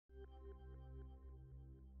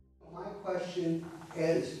question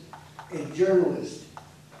as a journalist.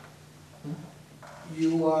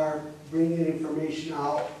 You are bringing information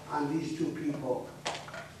out on these two people.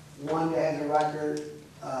 One that has a record,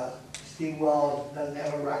 Steve Wells doesn't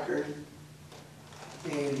have a record,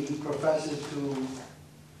 and he professes to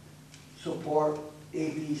support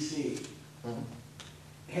ABC.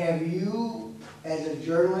 Have you, as a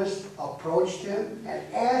journalist, approached him and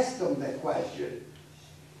asked him that question?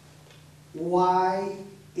 Why,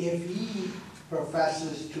 if he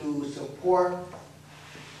professes to support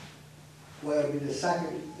whether it be the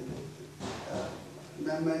Second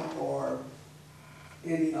Amendment or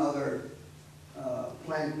any other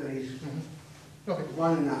plan that he's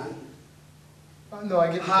running on, No,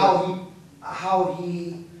 I get how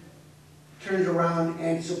he turns around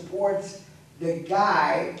and supports the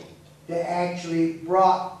guy that actually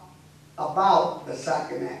brought about the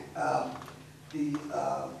second the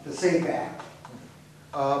SAFE Act.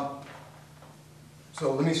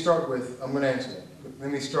 So let me start with, I'm going to answer that.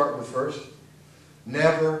 Let me start with first,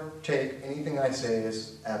 never take anything I say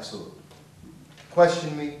as absolute.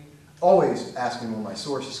 Question me, always ask me where my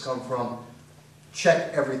sources come from,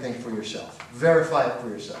 check everything for yourself, verify it for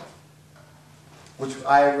yourself, which is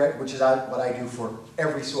what I do for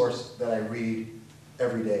every source that I read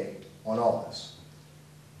every day on all this.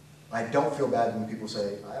 I don't feel bad when people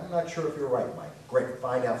say, I'm not sure if you're right, Mike. Great,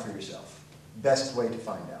 find out for yourself. Best way to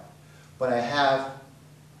find out. But I have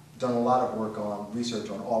done a lot of work on research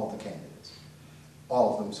on all of the candidates.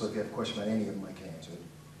 All of them, so if you have a question about any of them, I can answer it.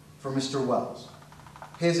 For Mr. Wells,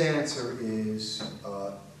 his answer is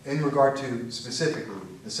in regard to specifically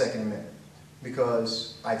the Second Amendment,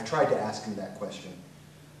 because I've tried to ask him that question.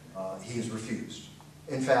 He has refused.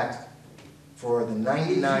 In fact, for the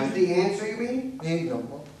 99... The answer, you mean?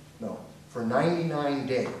 No. For 99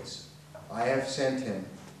 days, I have sent him,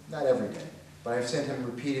 not every day, but I have sent him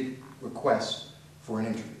repeated requests for an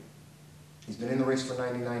interview. He's been in the race for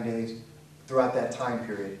 99 days. Throughout that time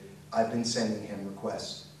period, I've been sending him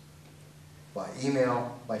requests by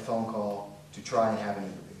email, by phone call, to try and have an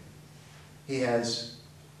interview. He has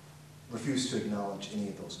refused to acknowledge any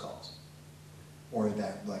of those calls or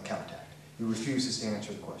that contact. He refuses to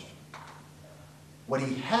answer the question. What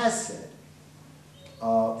he has said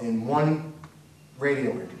in one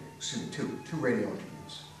radio interview, excuse me, two radio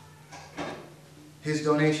interviews, his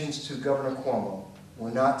donations to Governor Cuomo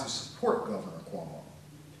were not to support Governor Cuomo.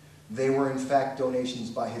 They were in fact donations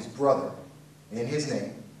by his brother in his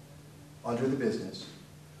name, under the business,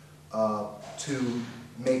 to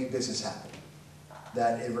make business happen.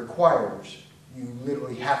 That it requires, you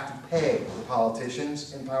literally have to pay the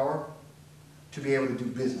politicians in power to be able to do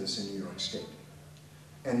business in New York State.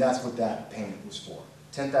 And that's what that payment was for.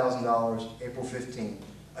 $10,000,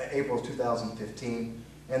 April of 2015,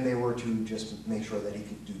 and they were to just make sure that he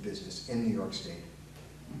could do business in New York State,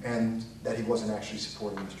 and that he wasn't actually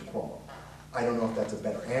supporting Mr. Cuomo. I don't know if that's a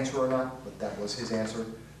better answer or not, but that was his answer.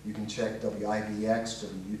 You can check WIBX,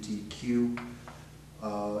 WTQ,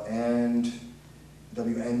 and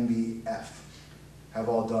WNBF have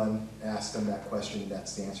all done, asked them that question.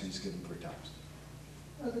 That's the answer he's given 3 times.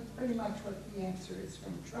 Well, that's pretty much what the answer is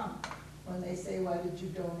from Trump. When they say, why did you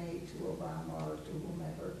donate to Obama or to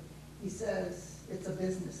whomever, he says it's a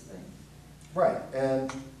business thing. Right,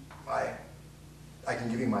 and I can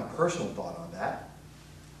give you my personal thought on that.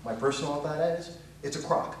 My personal thought is, it's a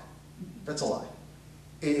crock. That's a lie.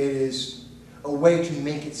 It is a way to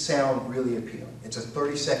make it sound really appealing. It's a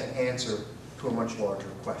 30-second answer to a much larger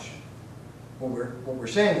question. What we're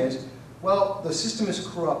saying is, well, the system is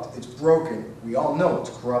corrupt, it's broken. We all know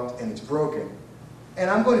it's corrupt and it's broken.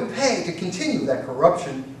 And I'm going to pay to continue that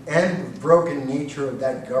corruption and the broken nature of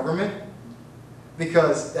that government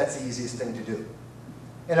because that's the easiest thing to do.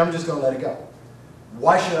 And I'm just going to let it go.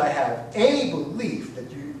 Why should I have any belief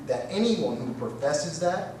that anyone who professes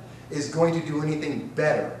that is going to do anything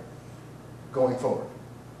better going forward?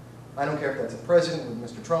 I don't care if that's a president with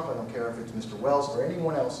Mr. Trump, I don't care if it's Mr. Wells or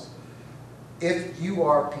anyone else. If you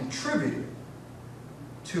are contributing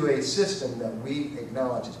to a system that we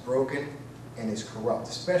acknowledge is broken and is corrupt,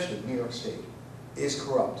 especially New York State is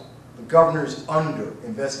corrupt. The governor's under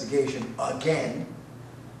investigation again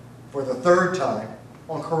for the 3rd time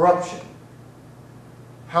on corruption.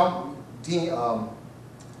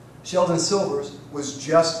 Sheldon Silvers was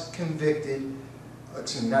just convicted,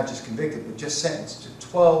 excuse me, not just convicted, but just sentenced to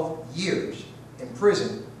 12 years in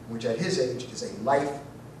prison, which at his age is a life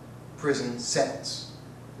prison sentence.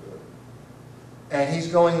 And he's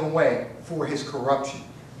going away for his corruption.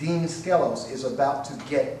 Dean Skelos is about to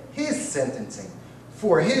get his sentencing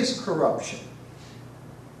for his corruption.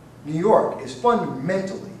 New York is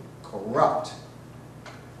fundamentally corrupt.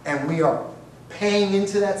 and we are paying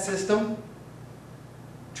into that system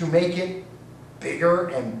to make it bigger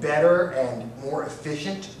and better and more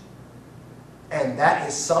efficient, and that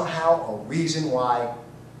is somehow a reason why,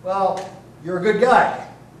 well, you're a good guy.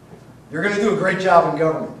 You're going to do a great job in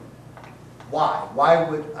government. Why? Why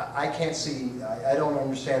would, I can't see, I don't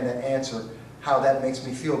understand that answer, how that makes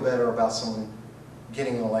me feel better about someone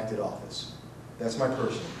getting an elected office. That's my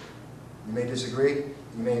personal. You may disagree, you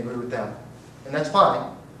may agree with them, and that's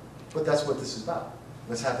fine, but that's what this is about.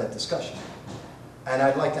 Let's have that discussion. And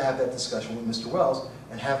I'd like to have that discussion with Mr. Wells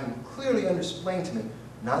and have him clearly explain to me,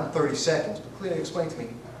 not in 30 seconds, but clearly explain to me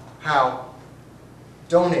how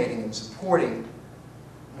donating and supporting,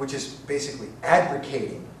 which is basically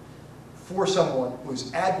advocating for someone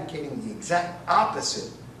who's advocating the exact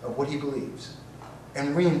opposite of what he believes,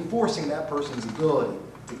 and reinforcing that person's ability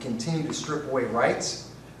to continue to strip away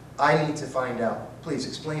rights. I need to find out. Please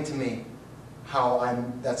explain to me how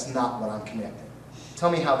that's not what I'm connecting.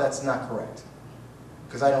 Tell me how that's not correct,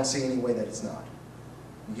 because I don't see any way that it's not.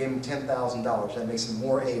 You gave him $10,000. That makes him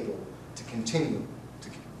more able to continue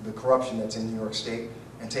the corruption that's in New York State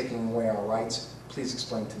and taking away our rights. Please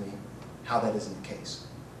explain to me how that isn't the case.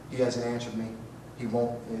 He hasn't answered me. He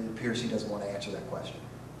won't. It appears he doesn't want to answer that question.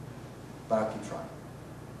 But I'll keep trying.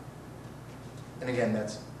 And again,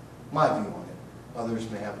 that's my view on it. Others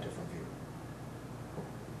may have a different view.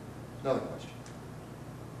 Another question.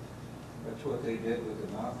 That's what they did with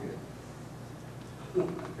the mafia.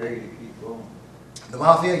 Pay to keep going. The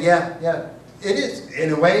mafia, yeah. It is.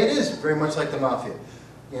 In a way, it is very much like the mafia.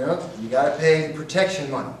 You know, you got to pay the protection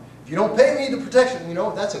money. If you don't pay me the protection, you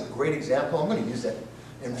know, that's a great example. I'm going to use that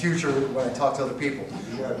in future when I talk to other people.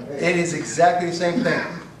 It is exactly the same thing.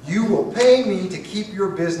 You will pay me to keep your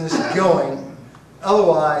business going.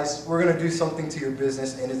 Otherwise, we're going to do something to your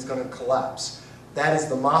business and it's going to collapse. That is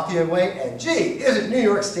the mafia way. And gee, isn't New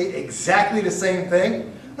York State exactly the same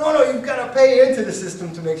thing? No, you've got to pay into the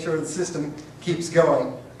system to make sure the system keeps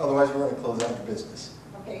going. Otherwise, we're going to close out your business.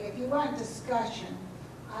 Okay, if you want discussion,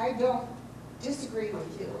 I don't disagree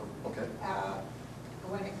with you. Okay.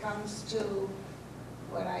 When it comes to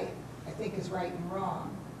what I think is right and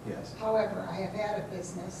wrong. Yes. However, I have had a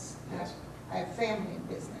business. Yes. I have family in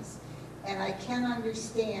business. And I can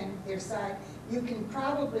understand their side. You can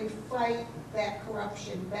probably fight that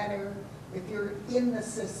corruption better if you're in the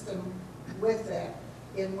system with it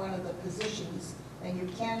in one of the positions than you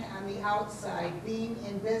can on the outside being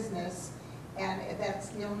in business, and that's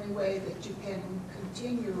the only way that you can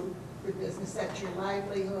continue your business. That's your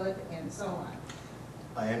livelihood and so on.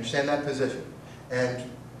 I understand that position. And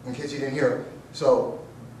in case you didn't hear, so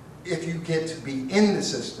if you get to be in the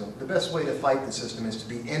system, the best way to fight the system is to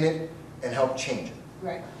be in it and help change it.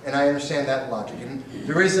 Right. And I understand that logic, and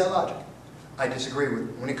there is that logic. I disagree with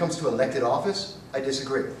it. When it comes to elected office, I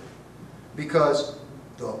disagree. Because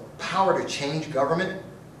the power to change government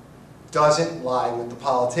doesn't lie with the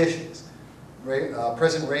politicians.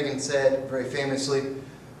 President Reagan said very famously, you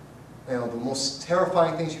know, the most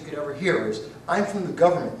terrifying things you could ever hear is, I'm from the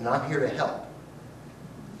government and I'm here to help.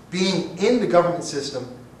 Being in the government system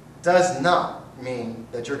does not mean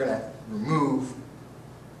that you're going to remove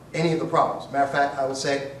any of the problems. Matter of fact, I would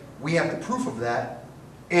say we have the proof of that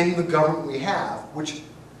in the government we have, which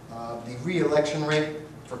the re-election rate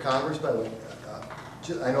for Congress, by the way,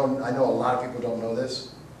 I know a lot of people don't know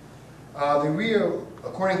this.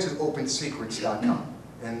 According to OpenSecrets.com,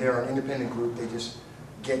 and they're an independent group, they just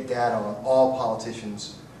get data on all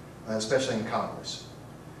politicians, especially in Congress.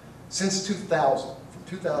 Since 2000, from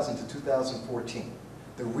 2000 to 2014,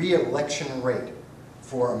 the re-election rate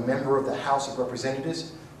for a member of the House of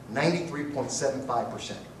Representatives,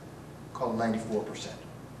 93.75%, called 94%.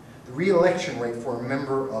 The re-election rate for a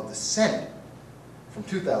member of the Senate from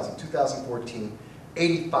 2000 to 2014,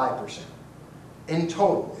 85%. In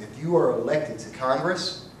total, if you are elected to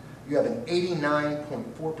Congress, you have an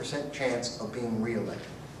 89.4% chance of being re-elected.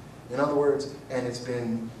 In other words, and it's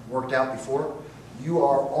been worked out before, you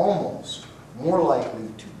are almost more likely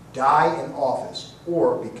to die in office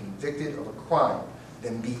or be convicted of a crime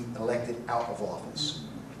than be elected out of office.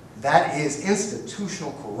 That is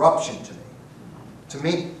institutional corruption to me. To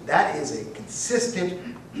me, that is a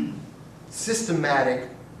consistent, systematic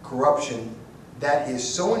corruption that is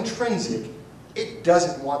so intrinsic, it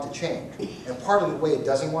doesn't want to change. And part of the way it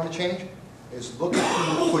doesn't want to change is look at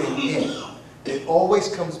who we're putting in. It always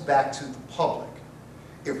comes back to the public.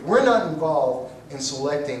 If we're not involved in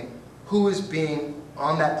selecting who is being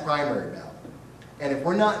on that primary ballot, and if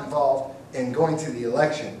we're not involved in going to the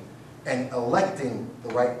election and electing the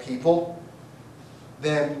right people,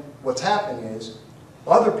 then what's happening is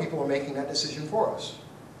other people are making that decision for us.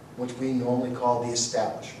 which we normally call the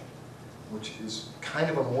establishment, which is kind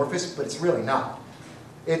of amorphous, but it's really not.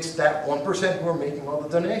 It's that 1% who are making all the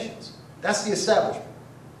donations. That's the establishment.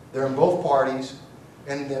 They're in both parties,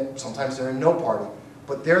 and then sometimes they're in no party,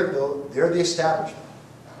 but they're the establishment.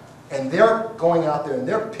 And they're going out there and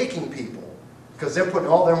they're picking people because they're putting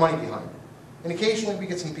all their money behind it. And occasionally we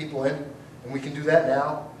get some people in, and we can do that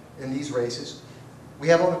now in these races. We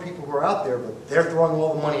have other people who are out there, but they're throwing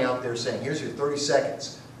all the money out there saying, here's your 30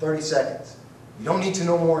 seconds, 30 seconds. You don't need to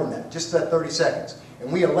know more than that, just that 30 seconds.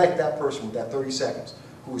 And we elect that person with that 30 seconds,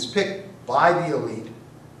 who is picked by the elite,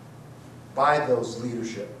 by those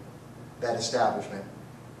leadership, that establishment,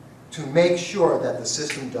 to make sure that the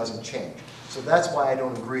system doesn't change. So that's why I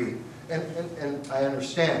don't agree. And I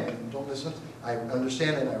understand, and don't listen, I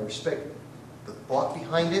understand and I respect the thought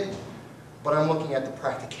behind it, but I'm looking at the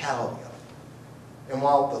practicality of it. And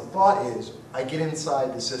while the thought is, I get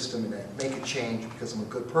inside the system and I make a change because I'm a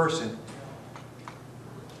good person,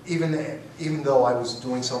 even though I was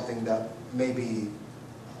doing something that may be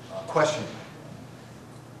questionable,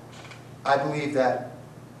 I believe that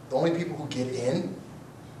the only people who get in,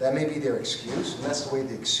 that may be their excuse, and that's the way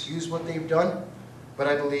they excuse what they've done, but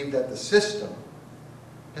I believe that the system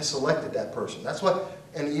has selected that person. That's what,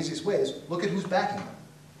 and the easiest way is, look at who's backing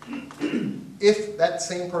them. If that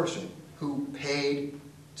same person who paid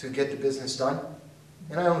to get the business done,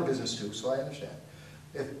 and I own a business too, so I understand,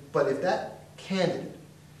 but if that candidate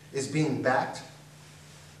is being backed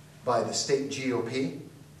by the state GOP,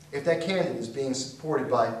 if that candidate is being supported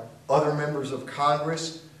by other members of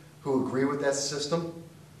Congress who agree with that system,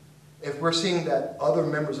 if we're seeing that other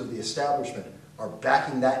members of the establishment are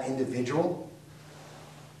backing that individual,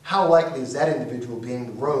 how likely is that individual being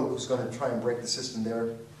the rogue who's going to try and break the system there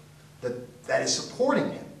that is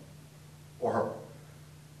supporting him or her?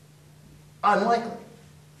 Unlikely.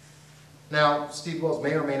 Now, Steve Wells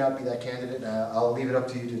may or may not be that candidate. I'll leave it up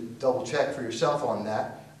to you to double check for yourself on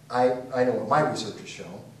that. I know what my research has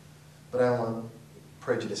shown, but I don't want to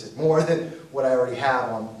prejudice it more than what I already have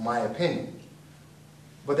on my opinion.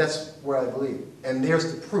 But that's where I believe. And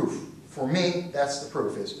there's the proof. For me, that's the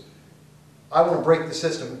proof is, I want to break the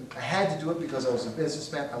system. I had to do it because I was a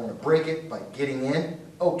businessman. I want to break it by getting in.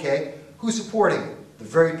 Okay, who's supporting it? The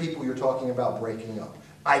very people you're talking about breaking up.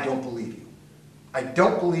 I don't believe you. I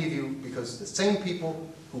don't believe you because the same people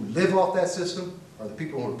who live off that system are the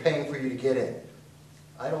people who are paying for you to get in.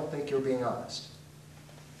 I don't think you're being honest.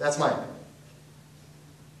 That's my opinion.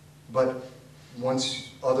 But once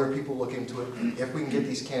other people look into it, if we can get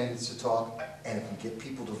these candidates to talk, and if we get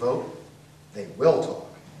people to vote, they will talk.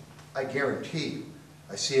 I guarantee you.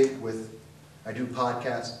 I see it with, I do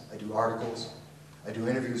podcasts, I do articles, I do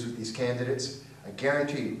interviews with these candidates. I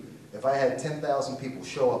guarantee you, if I had 10,000 people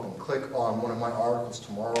show up and click on one of my articles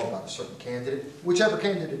tomorrow about a certain candidate, whichever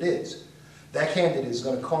candidate it is, that candidate is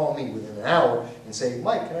going to call me within an hour and say,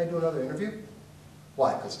 Mike, can I do another interview?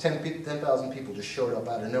 Why? Because 10,000 people just showed up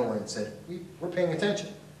out of nowhere and said, we're paying attention.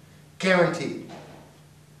 Guaranteed.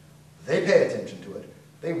 They pay attention to it.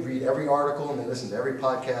 They read every article and they listen to every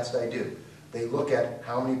podcast I do. They look at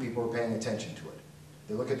how many people are paying attention to it.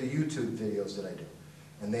 They look at the YouTube videos that I do.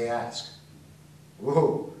 And they ask,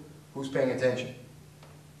 whoa, who's paying attention?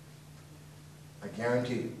 I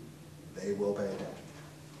guarantee you, they will pay attention.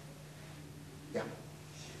 Yeah.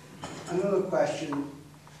 Another question.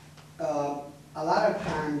 A lot of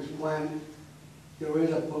times when there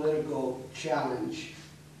is a political challenge,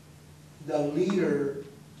 the leader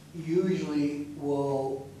usually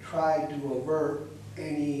will try to avert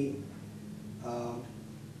any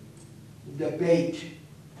debate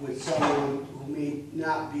with someone who may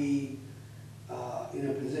not be in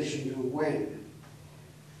a position to win.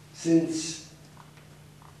 Since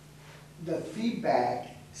the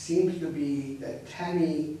feedback seems to be that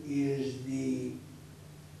Tenny is the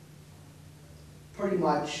pretty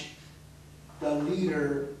much the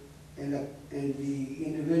leader and the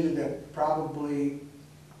individual that probably,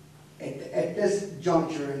 at this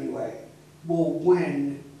juncture anyway, will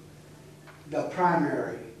win the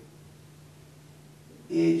primary.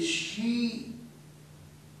 Has she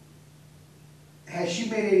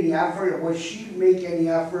made any effort, or will she make any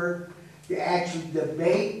effort to actually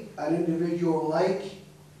debate an individual like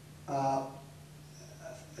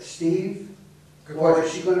Steve? Good Or question.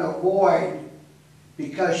 is she going to avoid,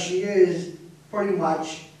 because she is pretty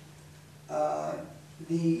much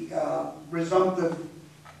the presumptive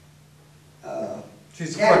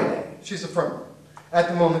She's the candidate? front. She's the front runner. At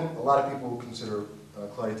the moment, a lot of people consider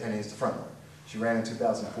Claudia Tenney as the front runner. She ran in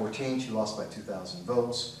 2014. She lost by 2,000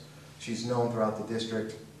 votes. She's known throughout the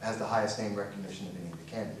district, has the highest name recognition of any of the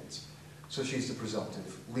candidates. So she's the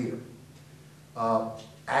presumptive leader.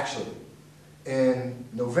 Actually, in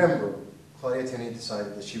November, Claudia Tenney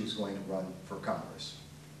decided that she was going to run for Congress.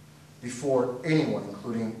 Before anyone,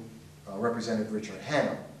 including Representative Richard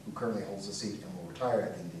Hanna, who currently holds the seat and will retire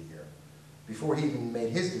at the end of the year, before he even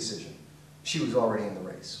made his decision, she was already in the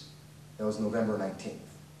race. That was November 19th.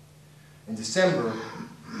 In December,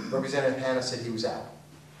 Representative Hanna said he was out.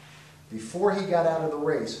 Before he got out of the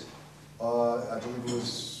race, I believe it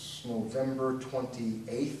was November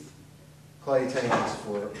 28th, Claudia Tenney asked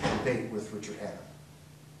for a debate with Richard Hanna.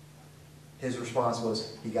 His response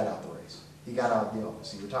was, he got out the race. He got out of the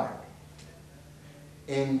office, he retired.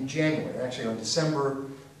 In January, actually on December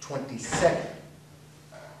 22nd,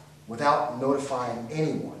 without notifying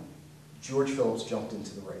anyone, George Phillips jumped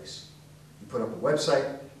into the race. He put up a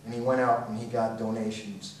website, and he went out and he got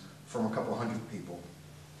donations from a couple hundred people.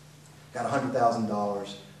 Got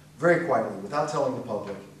 $100,000, very quietly, without telling the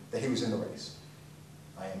public that he was in the race.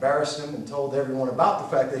 I embarrassed him and told everyone about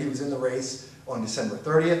the fact that he was in the race on December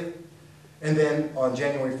 30th, and then on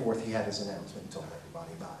January 4th, he had his announcement and told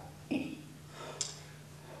everybody about it.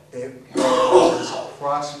 It was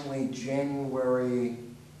approximately January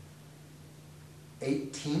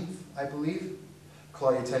 18th, I believe,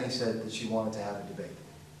 Claudia Tenney said that she wanted to have a debate.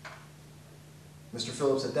 Mr.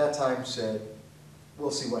 Phillips at that time said,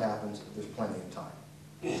 we'll see what happens, there's plenty of time.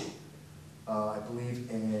 I believe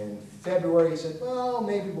in February he said, well,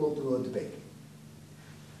 maybe we'll do a debate.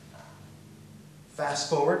 Fast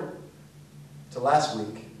forward to last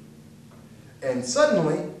week, and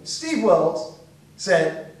suddenly Steve Wells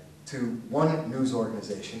said to one news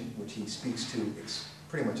organization, which he speaks to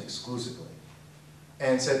pretty much exclusively,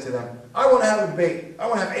 and said to them, I want to have a debate. I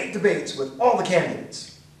want to have 8 debates with all the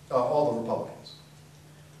candidates, all the Republicans.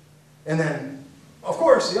 And then, of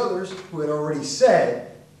course, the others who had already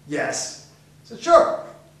said yes, said sure.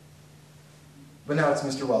 But now it's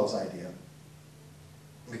Mr. Wells' idea,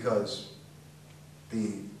 because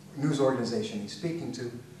the news organization he's speaking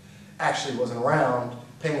to actually wasn't around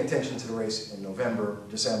paying attention to the race in November,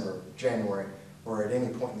 December, January, or at any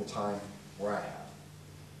point in the time where I have.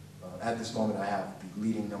 At this moment, I have the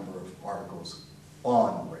leading number of articles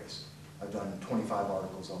on the race. I've done 25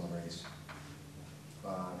 articles on the race,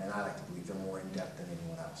 and I like to believe they're more in-depth than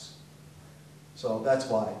anyone else. So that's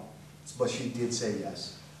why, but she did say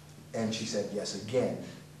yes, and she said yes again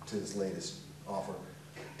to this latest offer.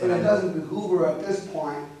 But it doesn't behoove her at this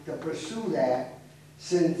point to pursue that,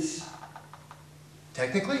 since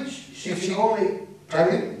Technically, she can only...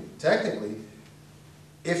 Technically,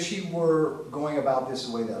 if she were going about this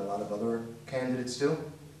the way that a lot of other candidates do,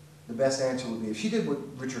 the best answer would be if she did what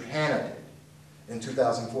Richard Hanna did in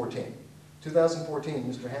 2014. 2014,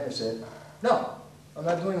 Mr. Hanna said, no, I'm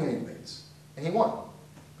not doing any debates. And he won,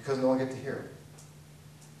 because no one got to hear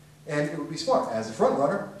it. And it would be smart, as a front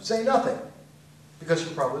runner, say nothing, because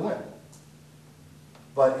she'll probably win.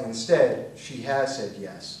 But instead, she has said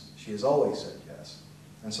yes. She has always said yes.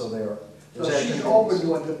 And so there's So she's open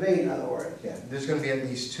to a debate, in other words. Yeah, there's going to be at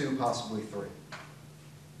least 2, possibly 3.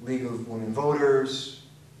 League of Women Voters,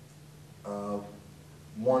 1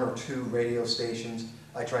 or 2 radio stations.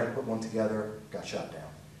 I tried to put one together, got shut down.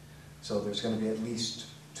 So there's going to be at least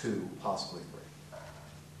 2, possibly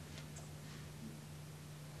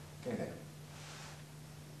 3. Okay.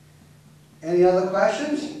 Any other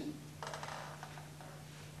questions?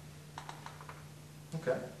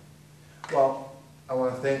 Okay. Well, I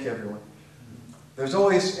want to thank everyone. There's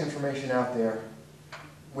always information out there.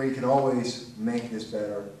 We can always make this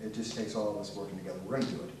better. It just takes all of us working together. We're going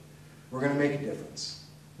to do it. We're going to make a difference.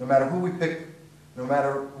 No matter who we pick, no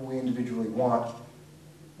matter who we individually want,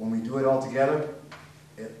 when we do it all together,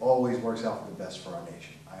 it always works out for the best for our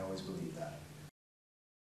nation. I always believe that.